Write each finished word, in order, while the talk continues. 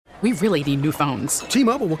We really need new phones.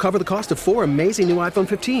 T-Mobile will cover the cost of 4 amazing new iPhone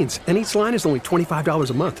 15s, and each line is only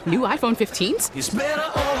 $25 a month. New iPhone 15s? It's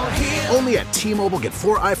better over here. Only at T-Mobile, get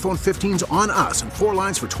 4 iPhone 15s on us and 4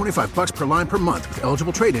 lines for $25 per line per month with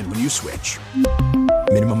eligible trade-in when you switch.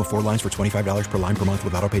 Minimum of 4 lines for $25 per line per month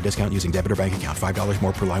with autopay discount using debit or bank account. $5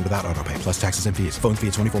 more per line without autopay, plus taxes and fees. Phone fee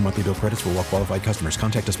at 24 monthly bill credits for well-qualified customers.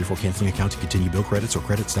 Contact us before canceling account to continue bill credits or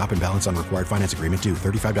credit stop and balance on required finance agreement due.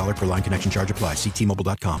 $35 per line connection charge applies. See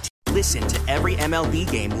T-Mobile.com. Listen to every MLB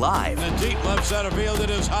game live. In the deep left center field, it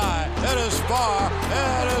is high, it is far,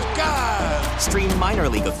 it is gone. Stream minor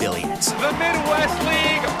league affiliates. The Midwest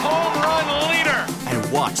League home run leader.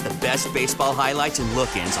 And watch the best baseball highlights and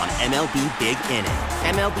look-ins on MLB Big Inning.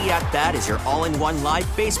 MLB At Bat is your all-in-one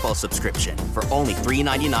live baseball subscription for only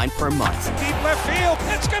 $3.99 per month. Deep left field,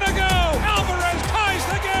 it's gonna go. Alvarez ties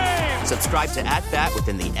the game. Subscribe to At Bat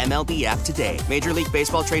within the MLB app today. Major League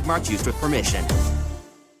Baseball trademarks used with permission.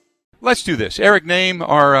 Let's do this. Eric Name,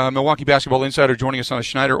 our Milwaukee basketball insider, joining us on the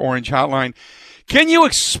Schneider Orange Hotline. Can you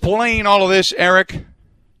explain all of this, Eric?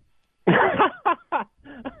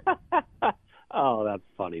 Oh, that's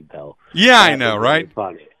funny, Bill. Yeah, I know, right?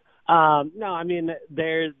 Funny. No, I mean,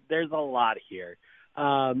 there's a lot here.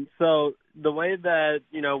 So the way that,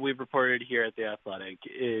 we've reported here at The Athletic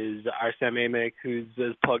is our Sam Amick, who's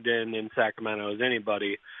as plugged in Sacramento as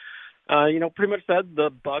anybody, pretty much said the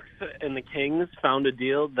Bucks and the Kings found a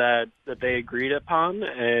deal that they agreed upon,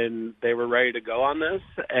 and they were ready to go on this.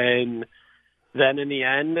 And then in the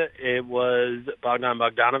end, it was Bogdan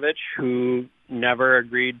Bogdanović who never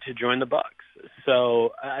agreed to join the Bucks.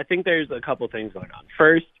 So I think there's a couple things going on.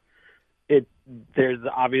 First, there's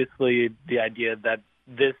obviously the idea that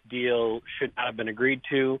this deal should not have been agreed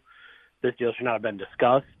to. This deal should not have been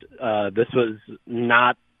discussed. This was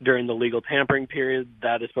not during the legal tampering period.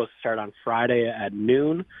 That is supposed to start on Friday at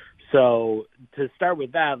noon. So to start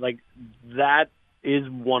with that, that is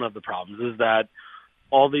one of the problems, is that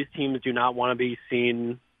all these teams do not want to be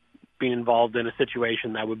seen being involved in a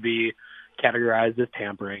situation that would be categorized as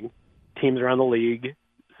tampering. Teams around the league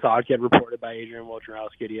saw it get reported by Adrian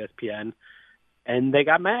Wojnarowski at ESPN, and they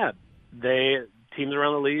got mad. Teams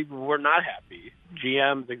around the league were not happy.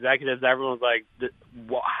 GMs, executives, everyone was like,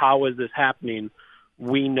 how is this happening?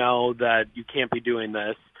 We know that you can't be doing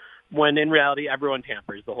this. When in reality, everyone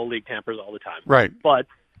tampers. The whole league tampers all the time. Right. But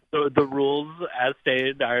the rules, as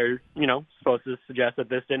stated, are, supposed to suggest that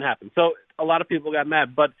this didn't happen. So a lot of people got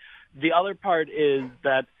mad. But the other part is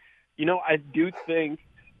that, I do think,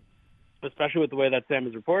 especially with the way that Sam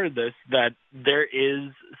has reported this, that there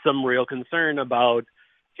is some real concern about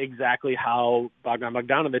exactly how Bogdan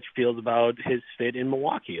Bogdanović feels about his fit in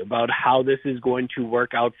Milwaukee, about how this is going to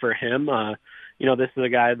work out for him. This is a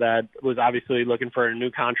guy that was obviously looking for a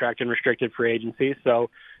new contract in restricted free agency. So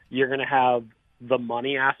you're going to have the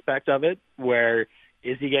money aspect of it, where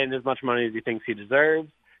is he getting as much money as he thinks he deserves?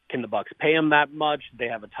 Can the Bucks pay him that much? They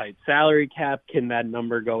have a tight salary cap. Can that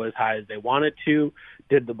number go as high as they want it to?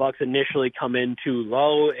 Did the Bucks initially come in too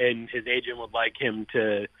low and his agent would like him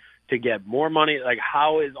to get more money?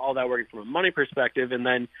 How is all that working from a money perspective? And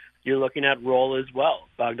then you're looking at role as well.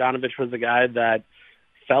 Bogdanović was a guy that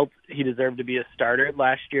felt he deserved to be a starter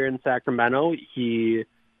last year in Sacramento. He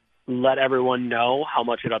let everyone know how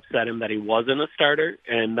much it upset him that he wasn't a starter,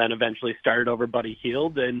 and then eventually started over Buddy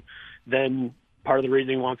Hield. And then part of the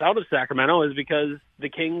reason he wants out of Sacramento is because the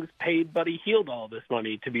Kings paid Buddy Hield all this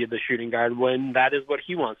money to be the shooting guard when that is what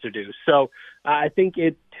he wants to do. So I think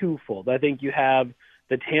it's twofold. I think you have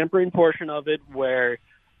the tampering portion of it, where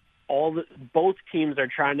both teams are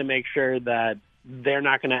trying to make sure that they're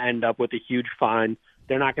not going to end up with a huge fine.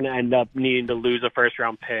 They're not going to end up needing to lose a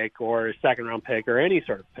first-round pick or a second-round pick or any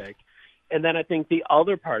sort of pick. And then I think the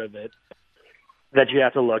other part of it that you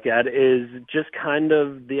have to look at is just kind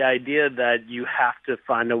of the idea that you have to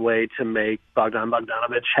find a way to make Bogdan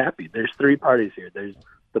Bogdanović happy. There's three parties here. There's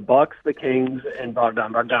the Bucks, the Kings, and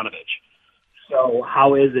Bogdan Bogdanović. So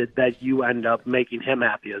how is it that you end up making him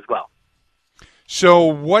happy as well? So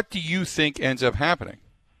what do you think ends up happening?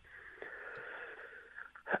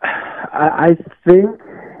 I think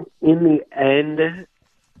in the end,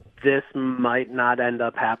 this might not end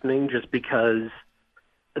up happening just because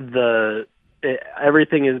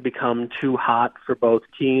everything has become too hot for both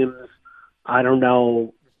teams. I don't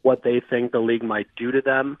know what they think the league might do to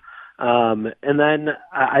them. And then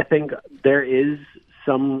I think there is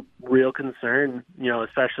some real concern,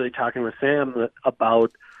 especially talking with Sam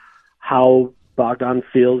about how Bogdan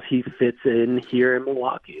feels he fits in here in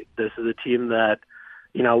Milwaukee. This is a team that,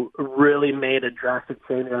 really made a drastic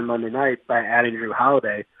change on Monday night by adding Drew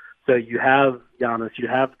Holiday. So you have Giannis, you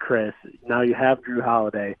have Chris, now you have Drew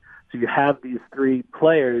Holiday. So you have these three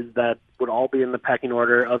players that would all be in the pecking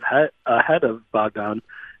order ahead of Bogdan.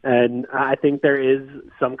 And I think there is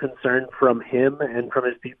some concern from him and from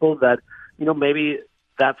his people that, maybe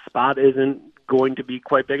that spot isn't going to be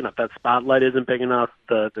quite big enough. That spotlight isn't big enough.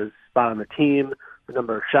 The spot on the team, the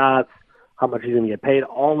number of shots, how much he's going to get paid,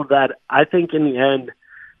 all of that. I think in the end,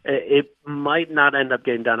 it might not end up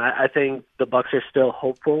getting done. I think the Bucks are still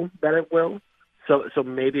hopeful that it will. So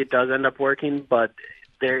maybe it does end up working, but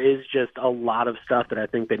there is just a lot of stuff that I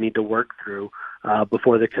think they need to work through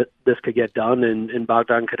before this could get done, and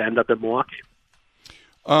Bogdan could end up in Milwaukee.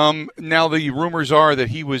 Now the rumors are that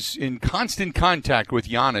he was in constant contact with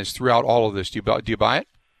Giannis throughout all of this. Do you buy it?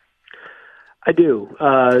 I do.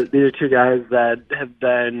 These are two guys that have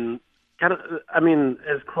been kind of,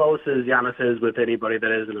 as close as Giannis is with anybody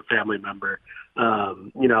that isn't a family member.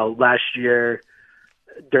 Last year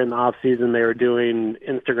during the off season, they were doing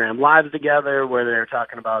Instagram lives together where they were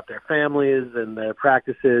talking about their families and their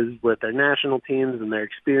practices with their national teams and their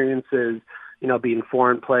experiences, being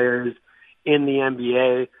foreign players in the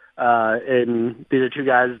NBA. And these are two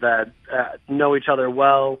guys that know each other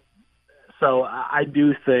well. So I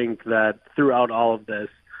do think that throughout all of this,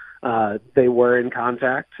 they were in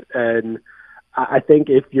contact. And I think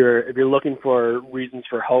if you're looking for reasons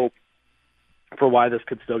for hope for why this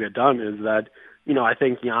could still get done, is that, I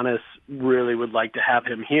think Giannis really would like to have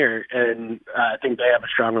him here, and I think they have a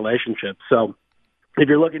strong relationship. So if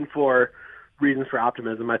you're looking for reasons for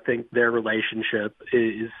optimism, I think their relationship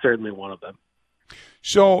is certainly one of them.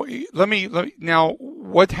 So let me now,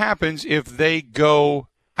 what happens if they go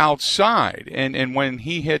outside and when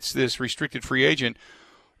he hits this restricted free agent,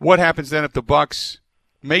 what happens then if the Bucks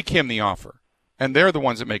make him the offer and they're the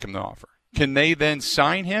ones that make him the offer? Can they then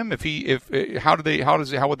sign him? How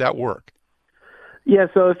would that work? Yeah,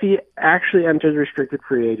 so if he actually enters restricted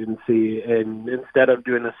free agency, and instead of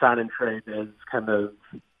doing a sign and trade as kind of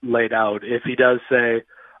laid out, if he does say,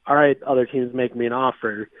 all right, other teams make me an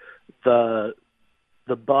offer, the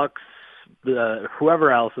Bucks,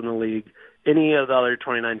 whoever else in the league, any of the other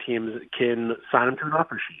 29 teams can sign him to an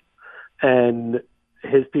offer sheet. And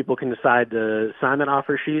his people can decide to sign that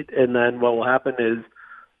offer sheet, and then what will happen is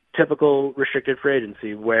typical restricted free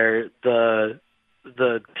agency where the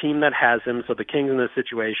team that has him, so the Kings in this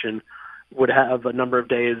situation, would have a number of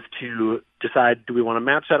days to decide, do we want to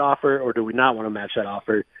match that offer or do we not want to match that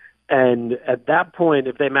offer? And at that point,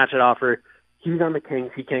 if they match that offer, he's on the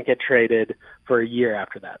Kings. He can't get traded for a year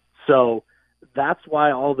after that. So that's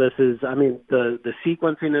why all this is, the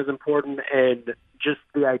sequencing is important, and just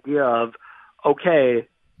the idea of, okay,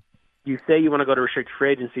 you say you want to go to restricted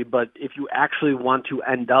free agency, but if you actually want to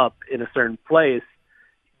end up in a certain place,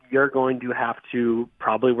 you're going to have to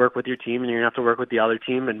probably work with your team, and you're going to have to work with the other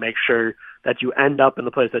team and make sure that you end up in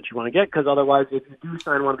the place that you want to get. Because otherwise, if you do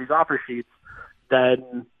sign one of these offer sheets,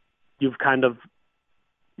 then you've kind of,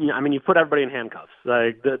 you've put everybody in handcuffs.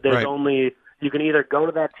 Like there's right. only, you can either go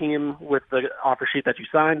to that team with the offer sheet that you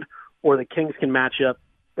signed, or the Kings can match up,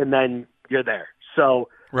 and then you're there. So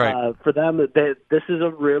right. For them, this is a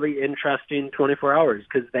really interesting 24 hours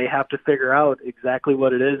because they have to figure out exactly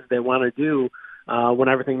what it is they want to do when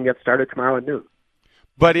everything gets started tomorrow at noon.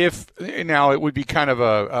 But now it would be kind of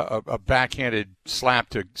a backhanded slap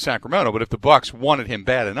to Sacramento, but if the Bucks wanted him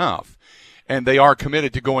bad enough and they are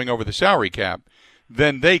committed to going over the salary cap,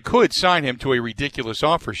 then they could sign him to a ridiculous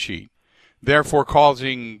offer sheet, therefore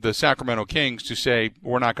causing the Sacramento Kings to say,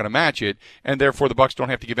 we're not going to match it, and therefore the Bucks don't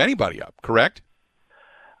have to give anybody up, correct?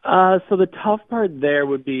 So the tough part there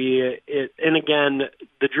would be, and again,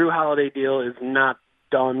 the Jrue Holiday deal is not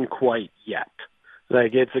done quite yet.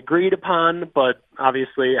 Like, it's agreed upon, but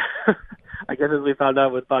obviously, I guess as we found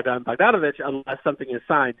out with Bogdan Bogdanović, unless something is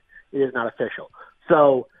signed, it is not official.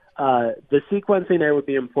 So the sequencing there would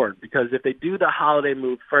be important because if they do the Holiday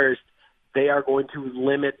move first, they are going to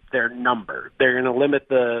limit their number. They're going to limit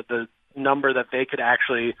the number that they could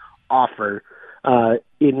actually offer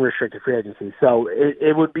in restricted free agency. So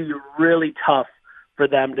it would be really tough for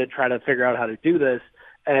them to try to figure out how to do this,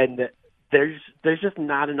 and there's just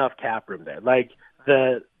not enough cap room there. Like,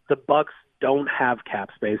 the Bucks don't have cap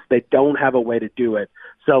space. They don't have a way to do it.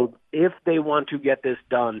 So if they want to get this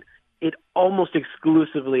done, it almost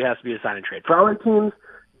exclusively has to be a sign and trade. For other teams,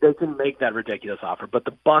 they can make that ridiculous offer, but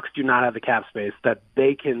the Bucks do not have the cap space that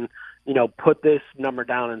they can, put this number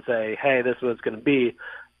down and say, hey, this is what it's going to be.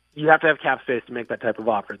 You have to have cap space to make that type of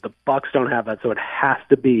offer. The Bucks don't have that, so it has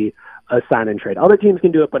to be a sign and trade. Other teams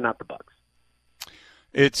can do it, but not the Bucks.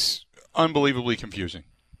 It's unbelievably confusing.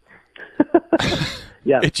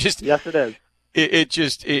 Yes, yes, it is. It's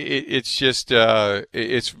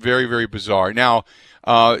very, very bizarre. Now,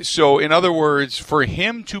 so in other words, for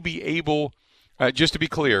him to be able, just to be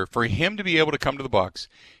clear, for him to be able to come to the Bucs,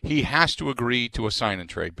 he has to agree to a sign and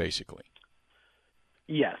trade, basically.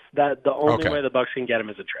 Yes, that the only way the Bucs can get him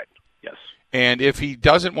is a trade. Yes. And if he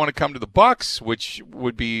doesn't want to come to the Bucs, which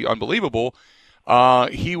would be unbelievable,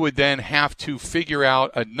 he would then have to figure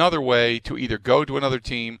out another way to either go to another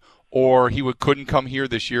team, or he couldn't come here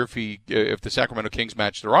this year if the Sacramento Kings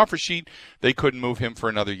matched their offer sheet. They couldn't move him for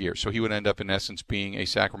another year, so he would end up in essence being a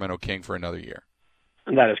Sacramento King for another year.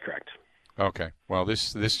 That is correct. Okay. Well,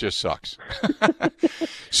 this just sucks.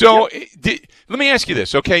 So let me ask you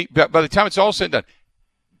this, okay? By the time it's all said and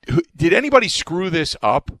done, did anybody screw this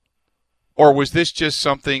up, or was this just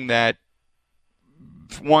something that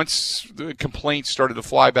once the complaints started to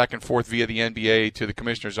fly back and forth via the NBA to the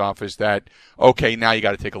commissioner's office that, okay, now you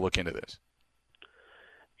got to take a look into this?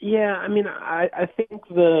 Yeah, I mean, I think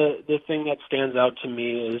the thing that stands out to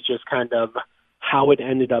me is just kind of how it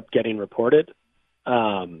ended up getting reported,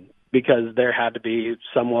 because there had to be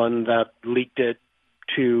someone that leaked it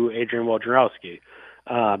to Adrian Wojnarowski.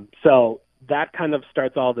 So that kind of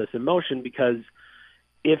starts all this in motion, because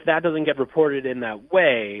if that doesn't get reported in that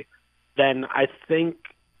way, then I think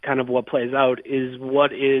kind of what plays out is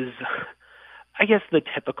what is, I guess, the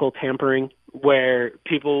typical tampering, where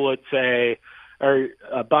people would say, or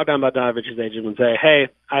Bogdan Bogdanovic's agent would say, hey,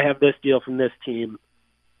 I have this deal from this team.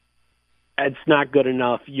 It's not good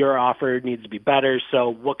enough. Your offer needs to be better, so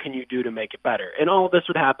what can you do to make it better? And all of this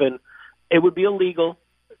would happen. It would be illegal,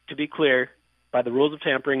 to be clear. By the rules of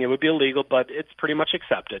tampering, it would be illegal, but it's pretty much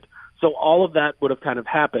accepted. So all of that would have kind of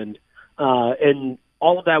happened, and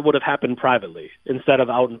all of that would have happened privately instead of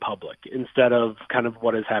out in public, instead of kind of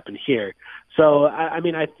what has happened here. So, I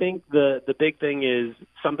mean, I think the big thing is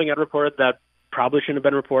something got reported that probably shouldn't have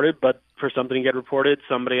been reported, but for something to get reported,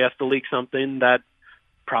 somebody has to leak something that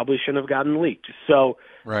probably shouldn't have gotten leaked. So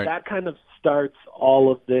that kind of starts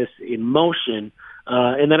all of this in motion.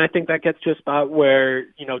 And then I think that gets to a spot where,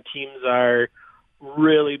 you know, teams are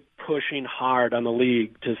really pushing hard on the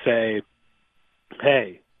league to say,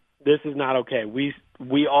 hey, this is not okay.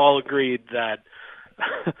 We all agreed that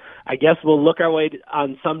I guess we'll look our way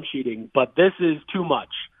on some cheating, but this is too much.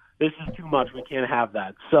 This is too much. We can't have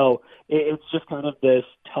that. So it's just kind of this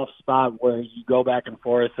tough spot where you go back and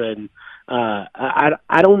forth, and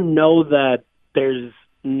I don't know that there's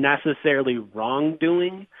necessarily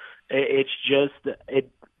wrongdoing. It's just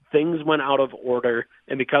things went out of order,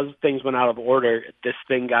 and because things went out of order, this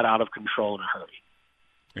thing got out of control in a hurry.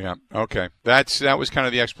 Yeah, okay. That was kind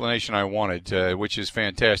of the explanation I wanted, which is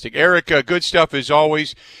fantastic. Eric, good stuff as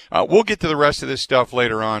always. We'll get to the rest of this stuff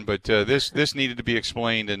later on, but this needed to be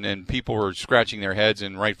explained, and people were scratching their heads,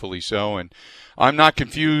 and rightfully so. And I'm not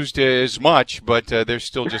confused as much, but there's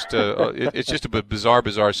still just it's just a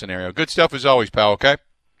bizarre scenario. Good stuff as always, pal, okay?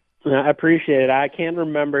 I appreciate it. I can't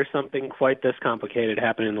remember something quite this complicated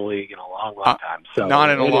happening in the league in a long time. So not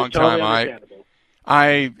in a long time. Totally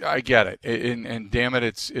I get it, and damn it,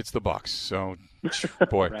 it's the Bucs. So,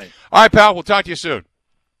 boy. Right. All right, pal, we'll talk to you soon.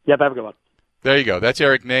 Yep, have a good one. There you go. That's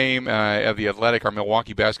Eric Name of The Athletic, our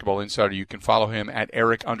Milwaukee basketball insider. You can follow him at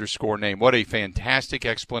Eric_Name. What a fantastic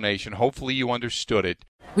explanation. Hopefully you understood it.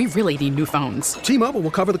 We really need new phones. T-Mobile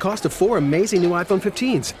will cover the cost of 4 amazing new iPhone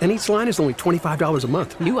 15s, and each line is only $25 a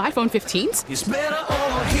month. New iPhone 15s? It's better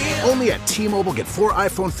over here. Only at T-Mobile, get 4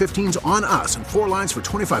 iPhone 15s on us and 4 lines for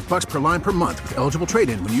 $25 per line per month with eligible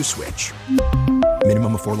trade-in when you switch.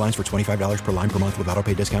 Minimum of 4 lines for $25 per line per month with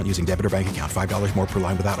autopay discount using debit or bank account. $5 more per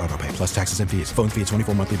line without autopay, plus taxes and fees. Phone fee at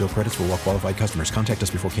 24 monthly bill credits for well-qualified customers. Contact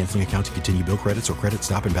us before canceling account to continue bill credits or credit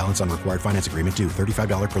stop and balance on required finance agreement due.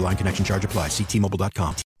 $35 per line connection charge applies. See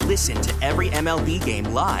T-Mobile.com. Listen to every MLB game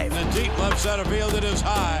live. In the deep left center field, it is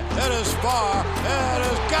high, it is far,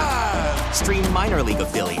 it is God. Stream minor league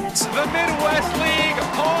affiliates. The Midwest League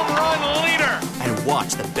home run leader. And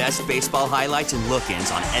watch the best baseball highlights and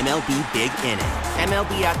look-ins on MLB Big Inning.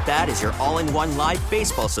 MLB At Bat is your all-in-one live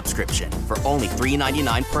baseball subscription for only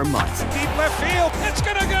 $3.99 per month. Deep left field, it's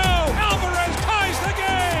gonna go. Alvarez ties the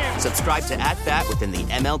game. Subscribe to At Bat within the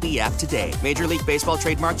MLB app today. Major League Baseball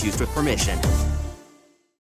trademarks used with permission.